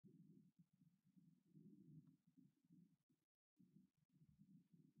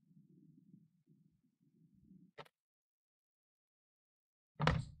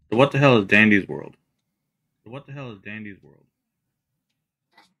So what the hell is Dandy's world? So what the hell is Dandy's world?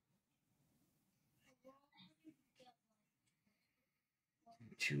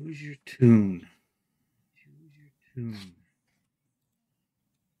 Choose your tune. Choose your tune.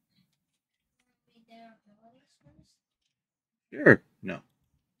 Sure. No.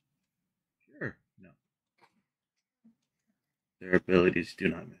 Sure. No. Their abilities do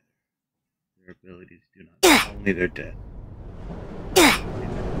not matter. Their abilities do not matter. Only they're dead.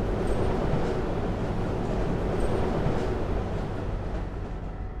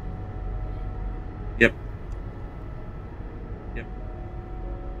 Yep. Yep.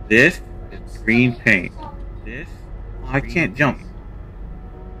 This is green paint. This. Oh, I can't jump.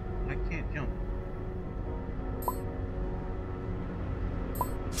 I can't jump. What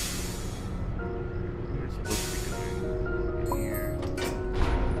am I supposed to be doing here?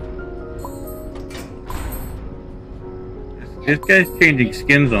 This guy's changing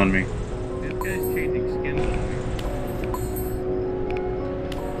skins on me. This guy's changing skins on me.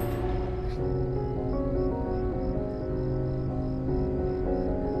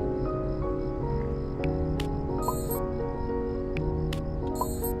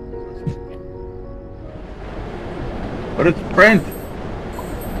 But it's Brent.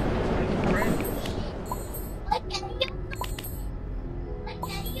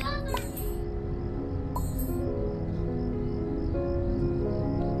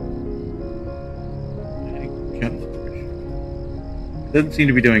 Doesn't seem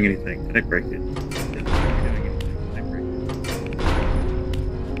to be doing anything. Did I break it? Doesn't seem to be doing anything. Did I break it?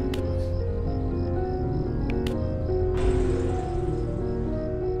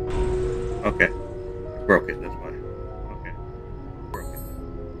 Okay. I broke it, that's why. Okay. Broke it.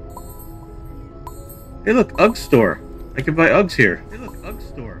 Hey look, Ugg store. I can buy Uggs here. Hey look, Ugg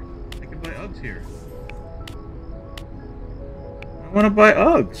store. I can buy Uggs here. I wanna buy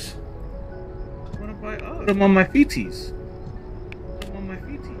Uggs. I wanna buy Uggs. Put them on my feeties.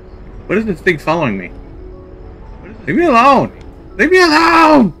 What is this thing following me? Leave me alone! Leave me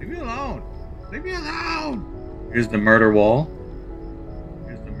alone! Leave me alone! Leave me alone! Here's the murder wall.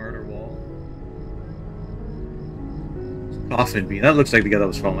 Here's the murder wall. Coffin bean. That looks like the guy that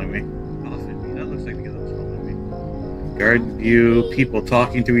was following me. Coffin bean. That looks like the guy that was following me. Garden view. People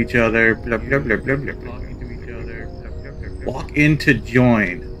talking to each other. Blah, blah, blah, blah, blah, talking to each other. Blah, blah, blah, blah. Walk in to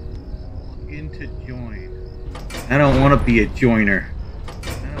join. Walk in to join. I don't want to be a joiner.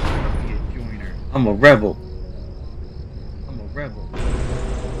 I'm a rebel. I'm a rebel.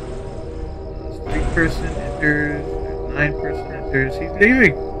 3-person enters. 9-person enters. He's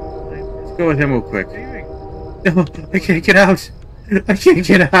leaving. Let's go with him real quick. No, I can't get out. I can't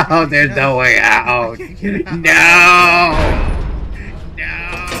get out. There's no way out. No. No.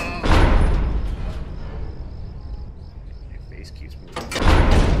 My face keeps moving.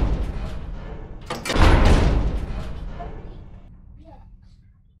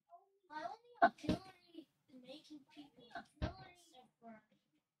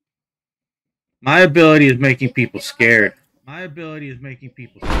 My ability is making people scared. My ability is making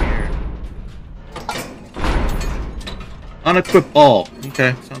people scared. Unequip all.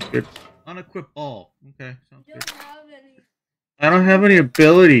 Okay, sounds good. Unequip all. Okay, sounds good. I don't have any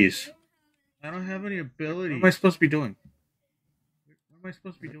abilities. I don't have any abilities. What am I supposed to be doing? What am I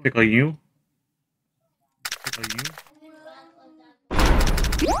supposed to be doing? Pick on you? Pick on you?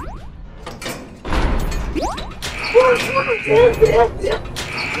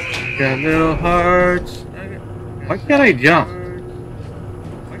 Got little hearts. Why can't I jump?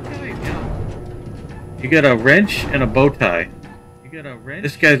 Why can't I jump? You got a wrench and a bow tie. You got a wrench.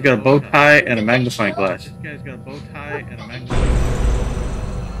 This guy's got a bow tie and a magnifying glass. This guy's got a bow tie and a magnifying glass.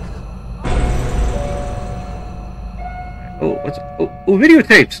 Oh, what's oh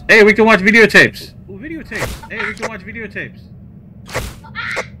videotapes? Hey, we can watch videotapes. Oh, videotapes. Hey, we can watch videotapes. What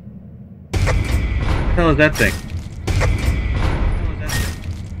the hell is that thing?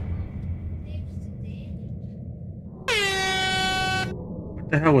 What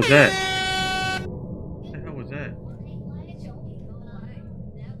the hell was that? What the hell was that?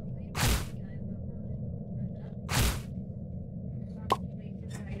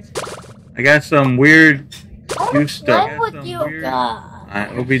 I got some weird juice stuff. We'll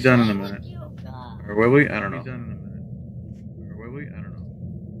be done in a minute. Or will we? I don't know.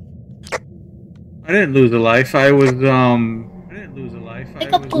 I didn't lose a life. I was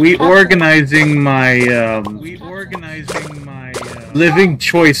reorganizing my living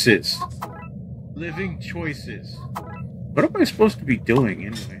choices. What am I supposed to be doing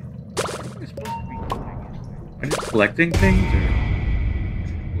anyway? Am I just collecting things? Or...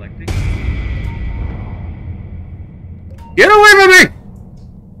 Get away from me!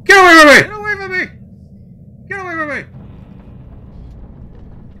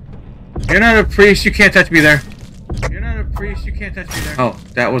 You're not a priest, you can't touch me there. You're not a priest, you can't touch me there. Oh,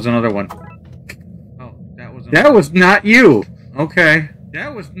 that was another one. Oh, that was another That was not you! Okay.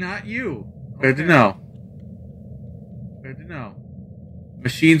 That was not you. Okay. Good to know. Good to know.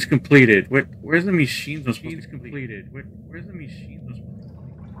 Machines completed. Where's the machines? Machines completed. Where's the machines?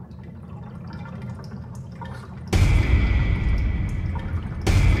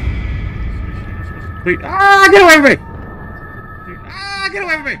 Ah, get away from me! Ah, get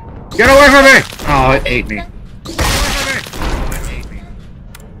away from me! Get away from me! Oh, it ate me. Get away from me! Oh, it ate me.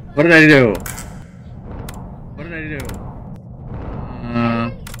 What did I do? What did I do?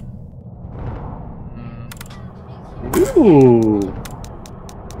 Ooh.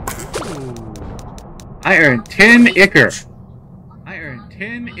 I earned 10 ichor. I earned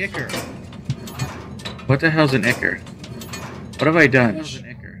 10 ichor. What the hell's an ichor? What have I done?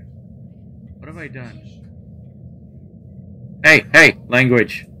 What have I done? Hey, hey,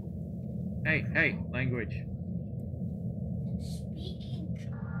 language. Hey, hey, language.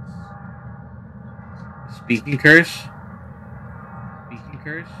 Speaking curse? Speaking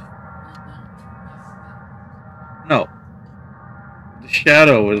curse? No. The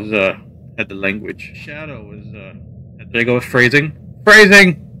shadow was, had the language. Shadow was, Did I go with phrasing?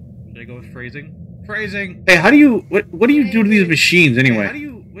 Phrasing! Did I go with phrasing? Phrasing! Hey, how do you, what do you do to these machines anyway? Hey,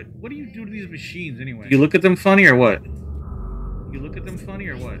 what do you do to these machines anyway? You look at them funny or what? You look at them funny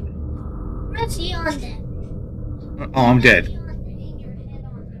or what? Press E on them. Oh, I'm dead.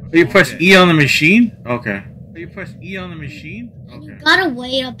 Oh, you press E on the machine? Okay. Oh, you press E on the machine? Okay. You gotta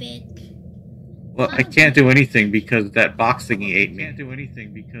wait a bit. Well, I can't do anything because that box thingy ate me. I can't do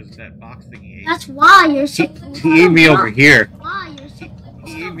anything because that box thingy ate me. That's why you're supposed to. He ate me over here. Why you're supposed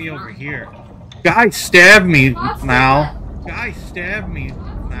He ate me over here. Guy stabbed me, Mal. Guy stabbed me,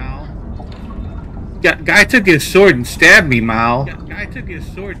 Mal. Guy took his sword and stabbed me, Mal. Guy took his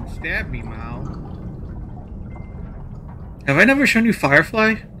sword and stabbed me, Mal. Have I never shown you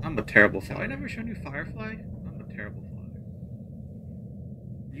Firefly? I'm a terrible father. Have I never shown you Firefly? I'm a terrible father.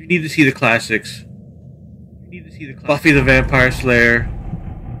 You need to see the classics. You need to see the classics. Buffy the Vampire Slayer.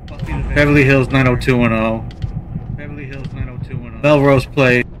 Buffy the Beverly Hills 90210. Beverly Hills 90210. Melrose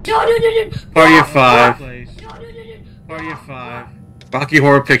Place. Party of 5. Party of 5. Rocky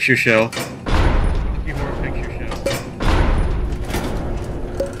Horror Picture Show. Rocky Horror Picture Show.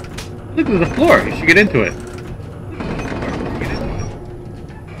 Look at the floor. You should get into it.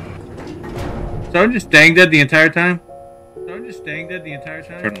 So I'm just staying dead the entire time?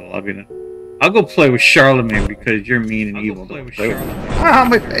 Turn the lobby then. I'll go play with Charlemagne because you're mean and evil. Play with Charlemagne. Ah,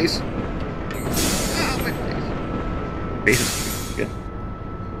 my face. Ah, my face. Face is good.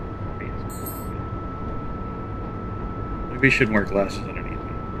 Maybe you shouldn't wear glasses underneath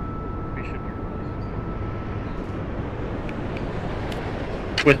me. Maybe you should wear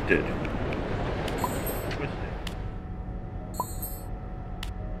glasses. Twisted.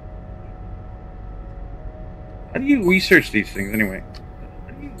 How do you research these things anyway?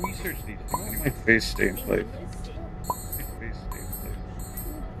 How do you research these things anyway? My face stay in place.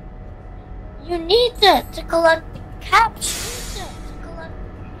 You need that to collect the caps.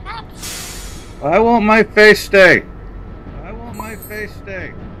 I want my face stay. I want my face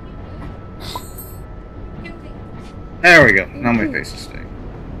stay. There we go. Now my face is staying.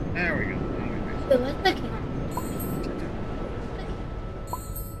 There we go. Now my face is staying.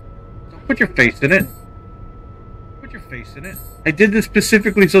 Don't put your face in it. Your face in it. I did this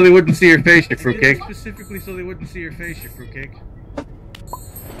specifically so they wouldn't see your face, you fruitcake. Specifically so they wouldn't see your face, you fruitcake.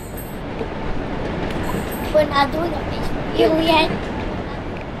 We're not doing a face review yet.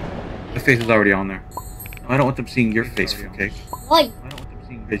 The face is already on there. I don't want them seeing your face, fruitcake. Why? I don't want them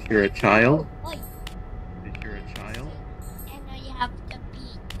seeing that you're a child. Why? That you're a child. And now you have to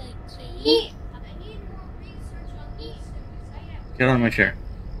be the key. Get out of my chair.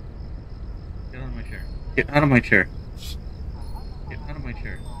 Get out of my chair. Get out of my chair. Get out of my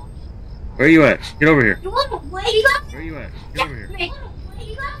chair. Where are you at? Get over here. You want to wait? Where are you at? Get over here. You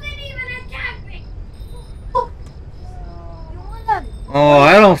haven't even attacked me. Oh,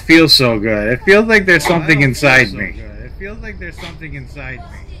 I don't feel so good. It feels like there's something inside me. It feels like there's something inside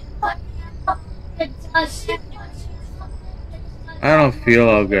me. I don't feel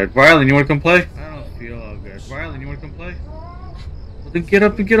all good. Rylan, you want to come play? I don't feel all good. Rylan, you want to come play? Well, then get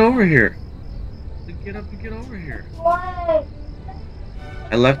up and get over here. Get up and get over here. Why?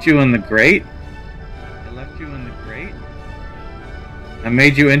 I left you in the grate. I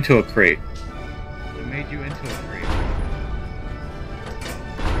made you into a crate.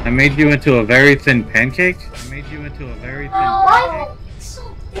 I made you into a very thin pancake. Why? So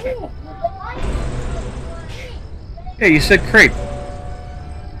thin. Yeah, you said crepe.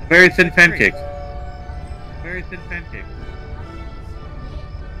 Very thin pancake. Very thin pancake.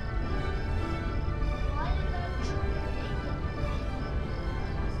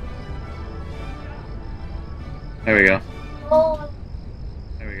 There we go.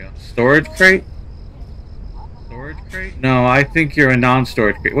 There we go. Storage crate? Storage crate? No, I think you're a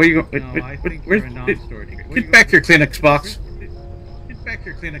non-storage crate. Where you go? No, I think you're a non-storage crate. Get back your Kleenex box. Get back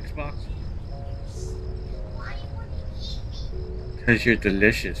your Kleenex box. Because you're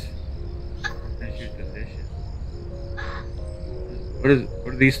delicious. Because you're delicious.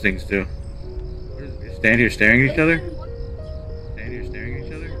 What do these things do? Stand here staring at each other? Stand here staring at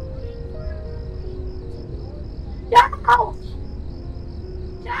each other?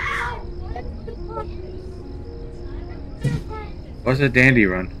 No! What's a dandy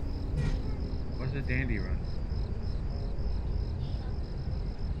run? What's a dandy run?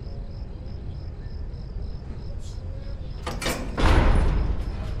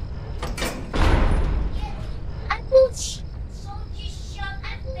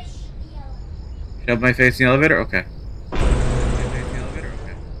 Shove my face in the elevator? Okay.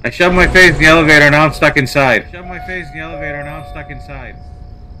 I shoved my face in the elevator, now I'm stuck inside. Shove my face in the elevator, now I'm stuck inside.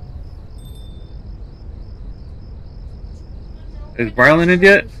 Is Barlin in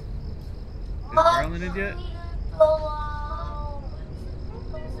yet? Is Barlin in yet?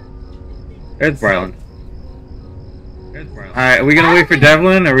 There's Barlin. There's Barlin. Alright, are we gonna wait for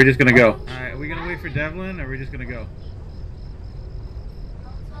Devlin, or are we just gonna go? Alright, are we gonna wait for Devlin, or are we just gonna go?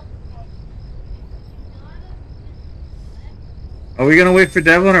 Are we gonna wait for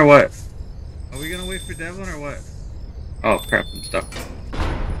Devlin, or what? Are we gonna wait for Devlin, or what? Oh crap, I'm stuck.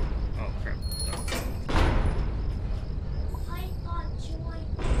 Oh crap, I'm stuck.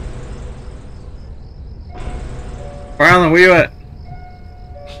 Barlin, where you at?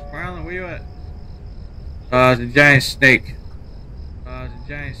 Barlin, where you at? The giant snake. The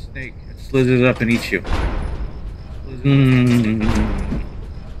giant snake. It slithers up and eats you.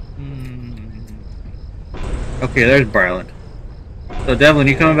 Okay, there's Barlin. So Devlin,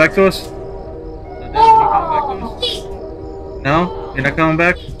 you coming back to us? No? You're not coming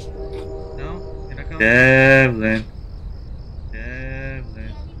back? No? You're not coming back? Devlin.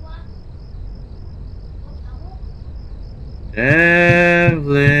 Devlin.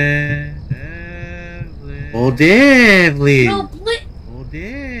 Devlin. Devlin. Oh, Devlin. Oh,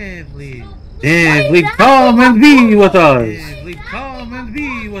 Devlin. Devlin, come and be with us. Devlin, come and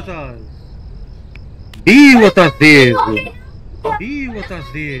be with us. Be with us, Devlin. Be with us,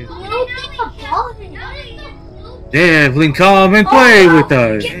 Devlin. Devlin, come and play with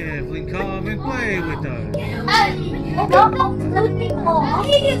us. Devlin, come and play with us.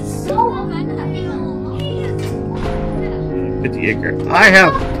 50 acre. I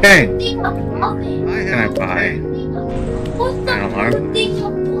have 10. Can I buy an alarm?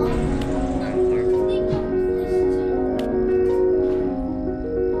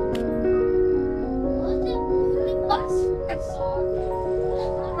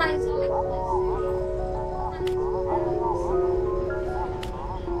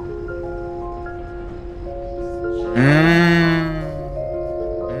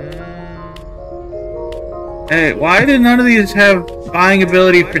 Hey, why did none of these have buying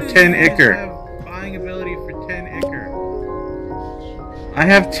ability for 10 acre? I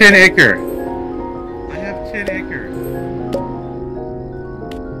have 10 acre. I have 10 acre.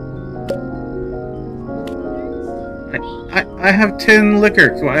 I have 10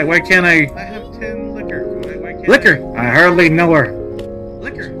 liquor. Why can't I? I have 10 liquor. Why can't liquor? I hardly know her.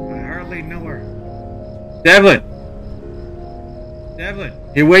 Liquor. I hardly know her. Devlin. Devlin.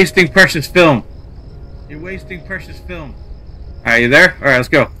 You're wasting precious film. You're wasting precious film. Are you there? Alright, let's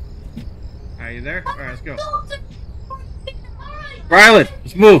go. Are you there? Alright, let's go. Rylan,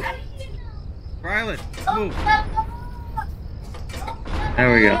 let's move. Rylan, let's move.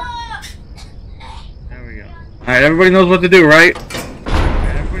 There we go. There we go. Alright, everybody knows what to do, right?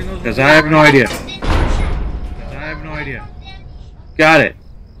 Because I have no idea. Because I have no idea. Got it.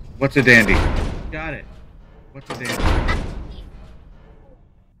 What's a dandy? Got it. What's a dandy?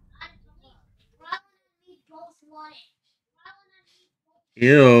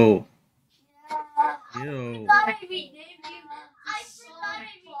 Ew. Ew.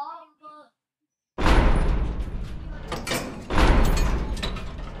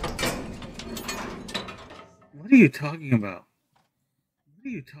 What are you talking about? What are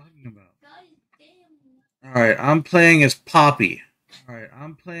you talking about? Alright, I'm playing as Poppy. Alright,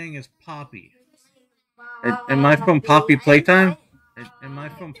 I'm playing as Poppy. Am I from Poppy Playtime? Am I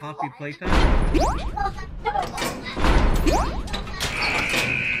from Poppy Playtime?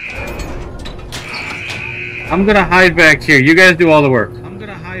 I'm gonna hide back here. You guys do all the work. I'm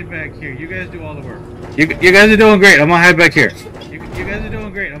gonna hide hide back here. You guys do all the work. You guys are doing great. I'm gonna hide back here. You guys are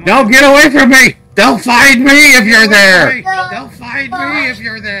doing great. No, get away from me! They'll find me if you're there! They'll find me if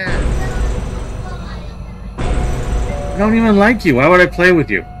you're there! I don't even like you. Why would I play with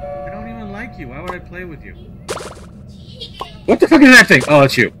you? I don't even like you. Why would I play with you? What the fuck is that thing? Oh,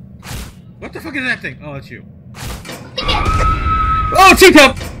 it's you. What the fuck is that thing? Oh, it's you. Oh,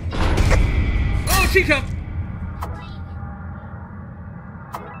 teacup! Oh, teacup!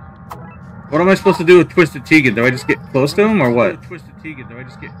 What am I supposed to do with Twisted Tegan? Do I just get close to him or what? Twisted Tegan, do I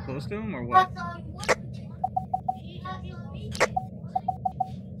just get close to him or what?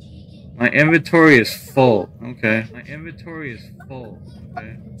 My inventory is full. Okay. My inventory is full.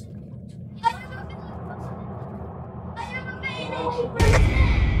 Okay.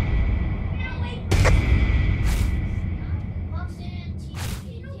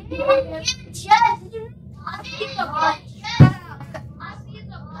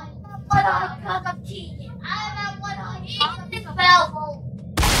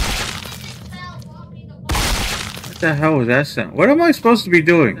 What the hell was that sound? What am I supposed to be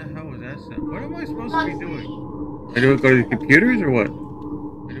doing? What the hell was that sound? What am I supposed to be doing? I do it go to the computers or what?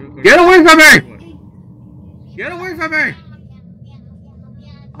 Get away from me! Get away from me!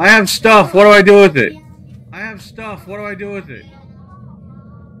 I have stuff. What do I do with it? I have stuff. What do I do with it?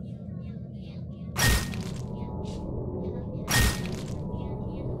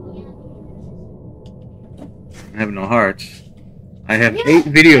 I have no hearts. I have 8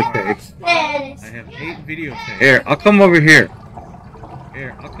 videotapes. I have 8 videotapes. Here, I'll come over here.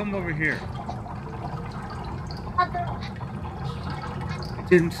 Here, I'll come over here. I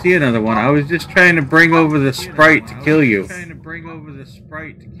didn't see another one. I was just trying to bring over the sprite to kill you. Trying to bring over the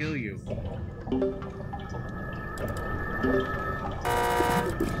sprite to kill you.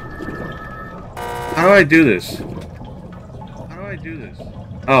 How do I do this? How do I do this?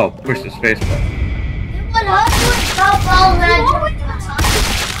 Oh, push the space button.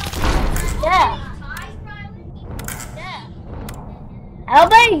 Yeah. How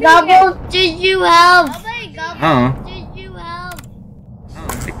many gobbles did you have? How many gobbles did you have? Oh,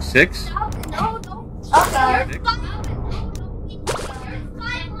 like 6? No, don't. Okay. 6?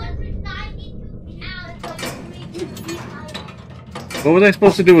 What was I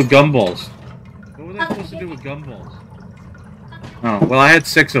supposed to do with gumballs? What was I supposed to do with gumballs? Oh, well, I had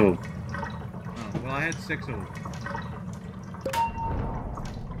 6 of them.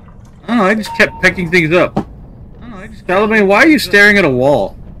 Oh, I just kept picking things up. Charlemagne, why are you staring at a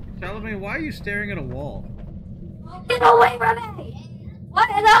wall? Charlemagne, why are you staring at a wall? Get away from me! What?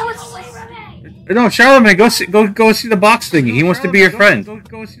 That was away from me! No, Charlemagne, go see the box thingy. He wants to be your friend.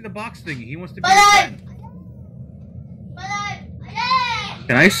 Go see the box thingy. He wants to be your friend.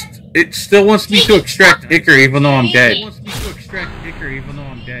 Can I? It still wants me to extract Icar even though I'm dead. It wants me to extract Icar even though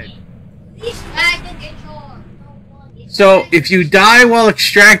I'm dead. So if you die while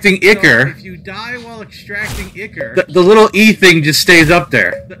extracting Icar, the little E thing just stays up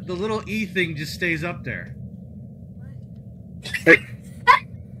there. The little E thing just stays up there.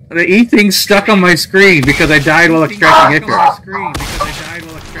 The E thing's stuck on my screen because I died while extracting Icar.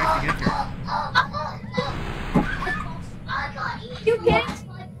 You kidding?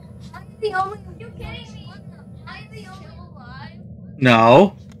 I'm the only. You kidding me? I'm the only alive.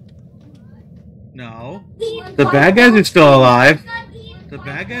 No. No. The bad guys are still alive. The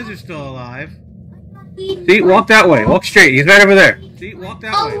bad guys are still alive. See, walk that way. Walk straight. He's right over there. See, walk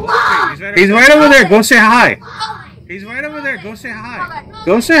that way. Walk straight. He's right over there. Go say hi. He's right over there. Go say hi.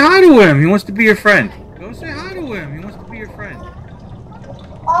 Go say hi to him. He wants to be your friend. Go say hi to him. He wants to be your friend.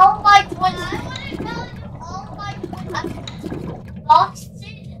 Oh my goodness.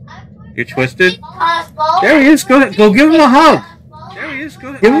 You're twisted? There he is. Go give him a hug. There he is.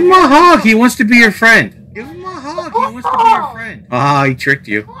 Give him a hug. He wants to be your friend. Give him a hug. He wants to be your friend. Ah, he tricked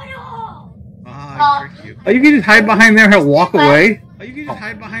you. Ah, he tricked you. Oh, you can just hide behind there and walk away? Oh, you can just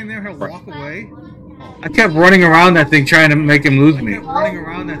hide behind there and walk away? I kept running around that thing trying to make him lose me.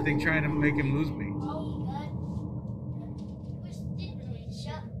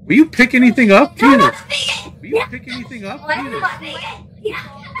 Will you pick anything up? Jesus. Will you pick anything up? Jesus.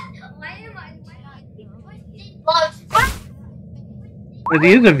 But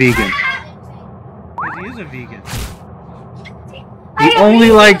he is a vegan. He only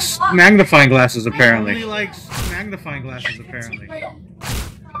likes magnifying glasses, apparently.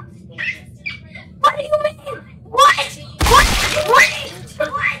 What do you mean? What?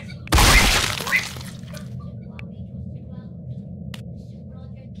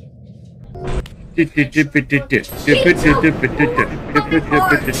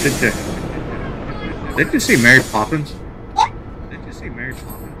 Did you see Mary Poppins? say Mary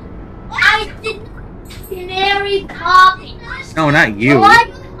Poppins? I did not Mary Poppins. No, not you. What?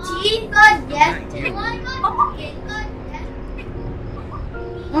 Jesus, yes.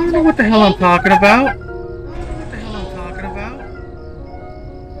 I don't know what the hell I'm talking about.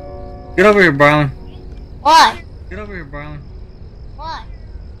 Get over here, Barlin. What? Get over here, Barlin. What?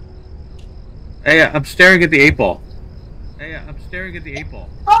 Hey, I'm staring at the 8-ball.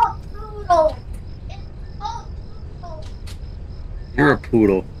 Oh, poodle. Oh, poodle. You're a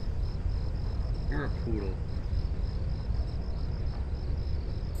poodle.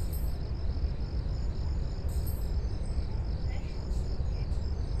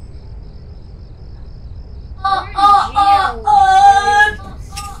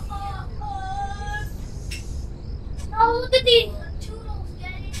 Oh, look at these toodles,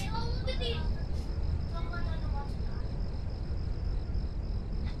 Daddy. Oh, look at these.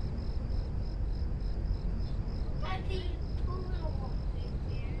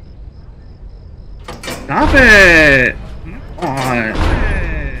 Stop it! Come on.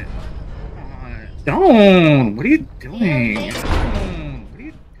 Don't! What are you doing?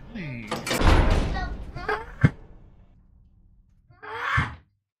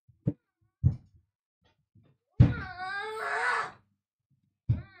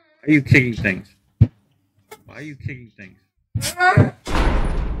 Why are you kicking things? It's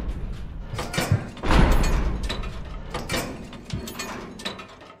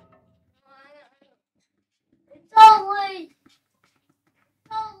always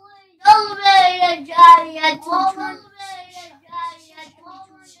elevated, Daddy.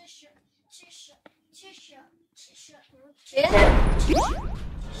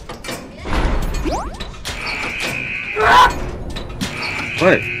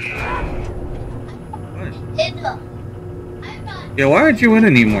 What? Yeah, why aren't you in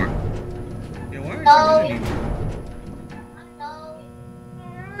anymore?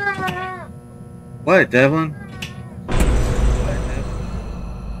 What, Devlin?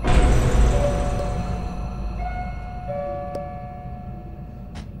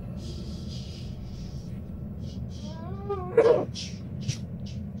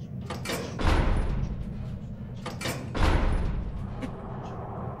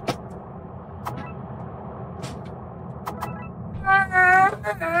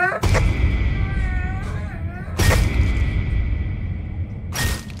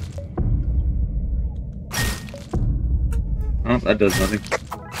 Oh, that does nothing.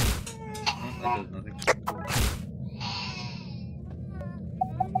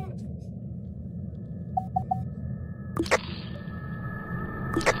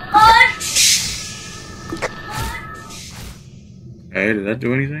 Hey, did that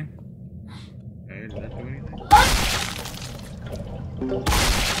do anything?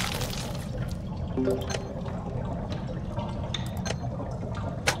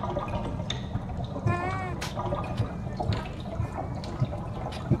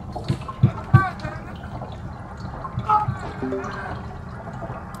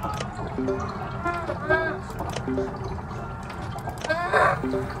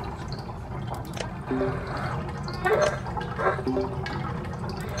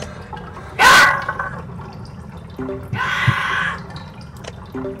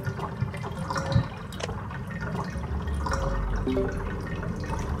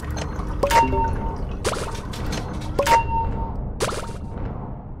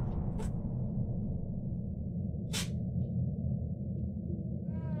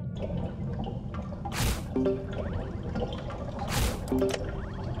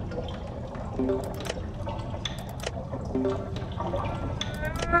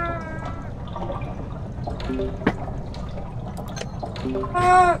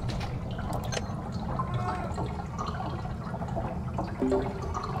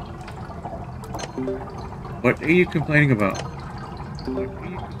 What are you complaining about?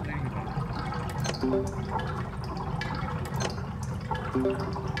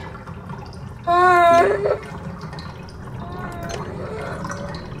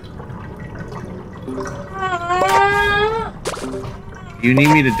 You need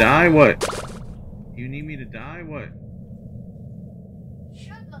me to die? What?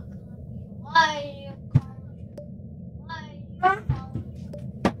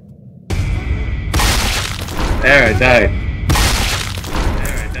 There, I died.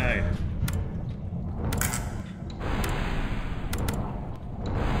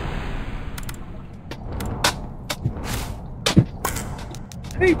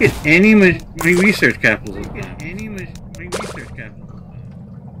 How do you get any research capitals?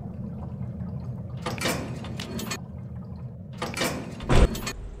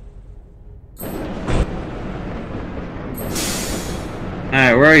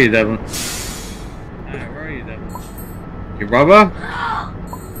 Alright, where are you, Devlin? Your brother?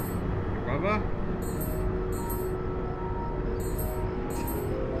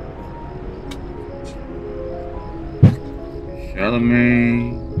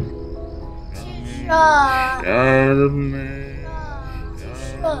 Charlemagne.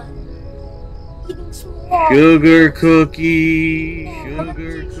 Sugar cookie.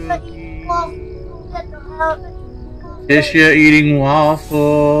 Tisha eating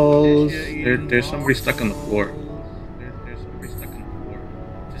waffles. There's somebody stuck on the floor.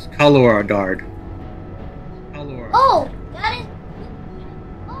 Just color our dard. Oh, that is.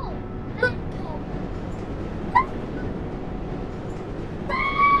 Oh,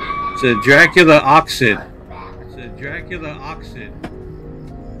 It's a Dracula oxid.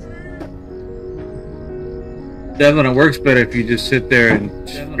 Devlin, it works better if you just sit there and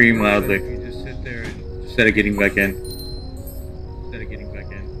scream loudly instead of getting back in.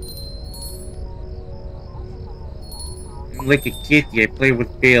 Like a kitty, I play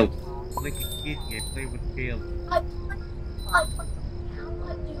with Bill.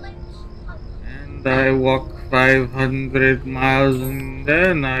 And I walk 500 miles and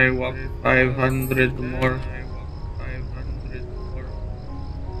then I walk 500 more.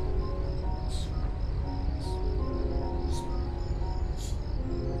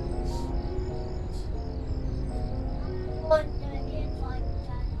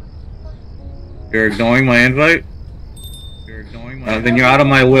 You're ignoring my invite? Then you're out of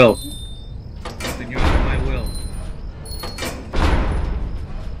my will.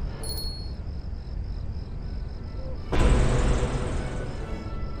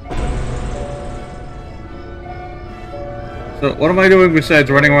 So what am I doing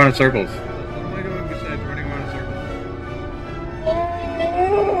besides running around in circles?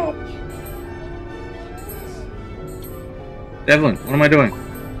 Devlin, what am I doing?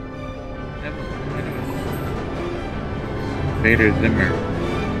 Vader Zimmer.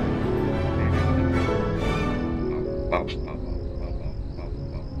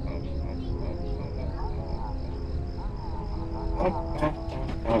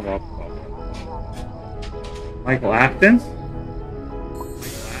 Michael Afton?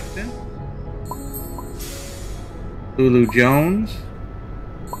 Lulu Jones?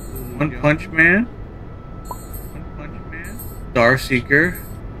 One Punch Man? Starseeker?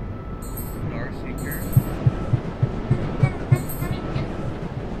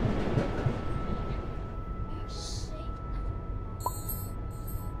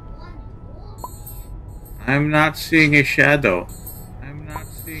 I'm not seeing a shadow.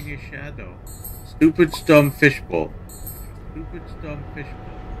 Stupid Stumb Fishbowl.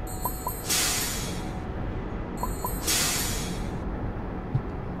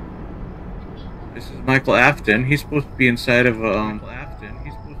 This is Michael Afton. He's supposed to be inside of a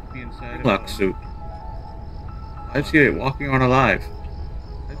black suit. I see it walking on alive.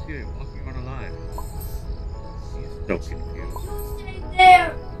 He's so confused. stay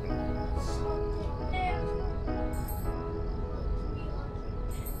there.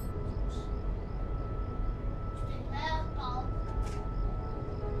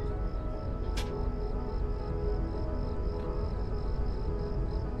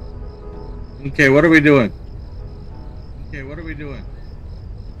 Okay, what are we doing?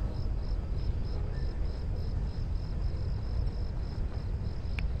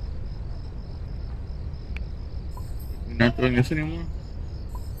 We're not doing this anymore?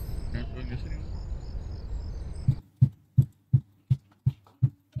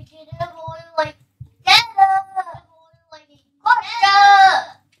 We can have all like together. Like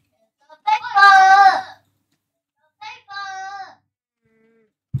gotcha. The paper.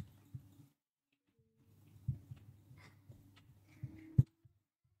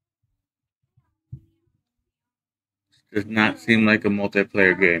 Does not seem like a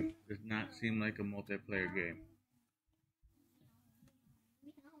multiplayer game.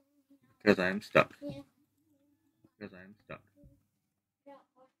 Because I'm stuck. What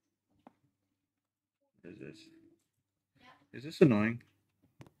is this? Is this annoying?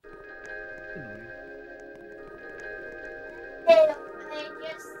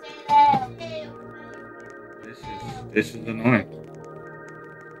 This is annoying.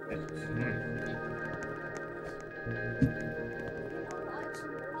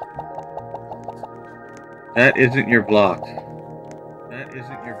 That isn't your block.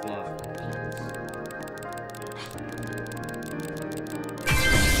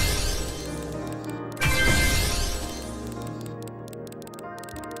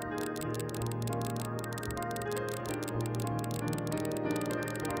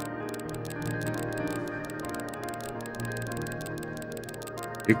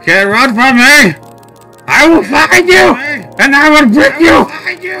 You can't run from me! I will find you! And I will break you!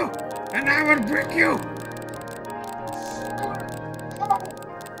 Find you! And I will break you!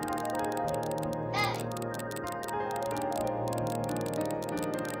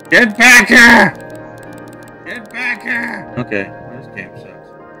 Get back here! Get back here! Okay, this game sucks.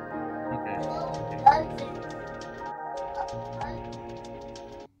 Okay.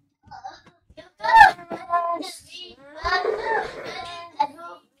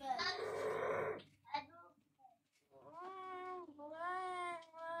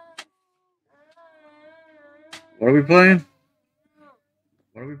 What are we playing?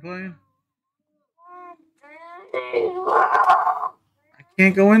 What are we playing? I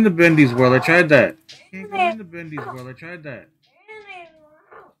can't go into Bendy's world. I tried that. I can't go into Bendy's world. I tried that.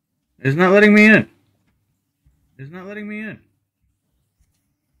 It's not letting me in. It's not letting me in.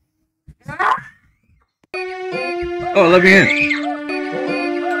 Oh, let me in.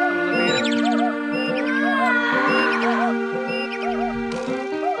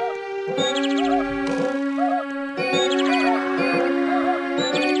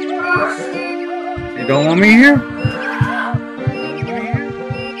 You don't want me here?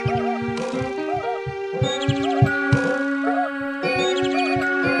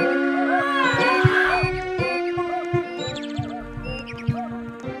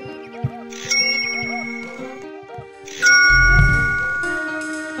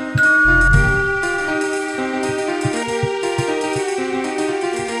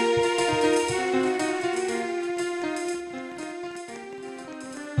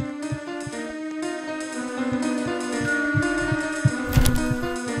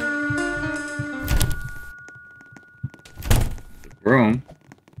 Room.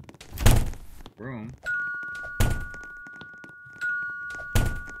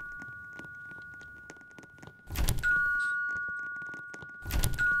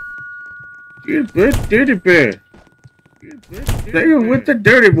 You good dirty bear. Stay with the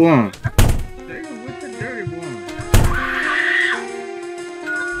dirty one. Stay with the dirty one.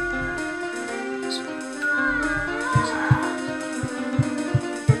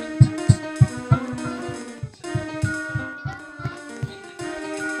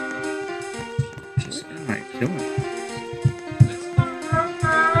 What am I doing?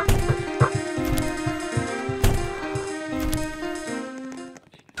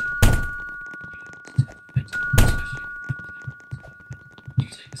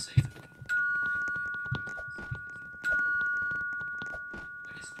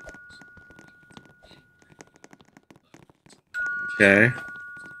 Okay.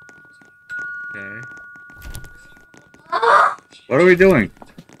 What are we doing?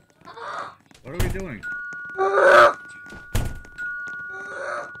 What are we doing?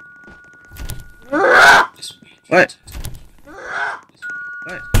 What?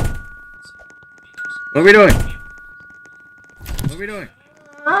 What? What are we doing? What are we doing?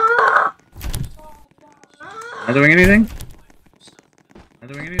 Not doing anything?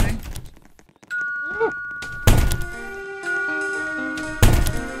 Not doing anything?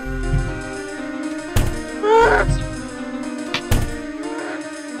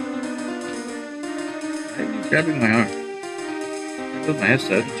 Why are you grabbing my arm? That was my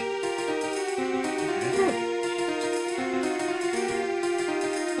headset.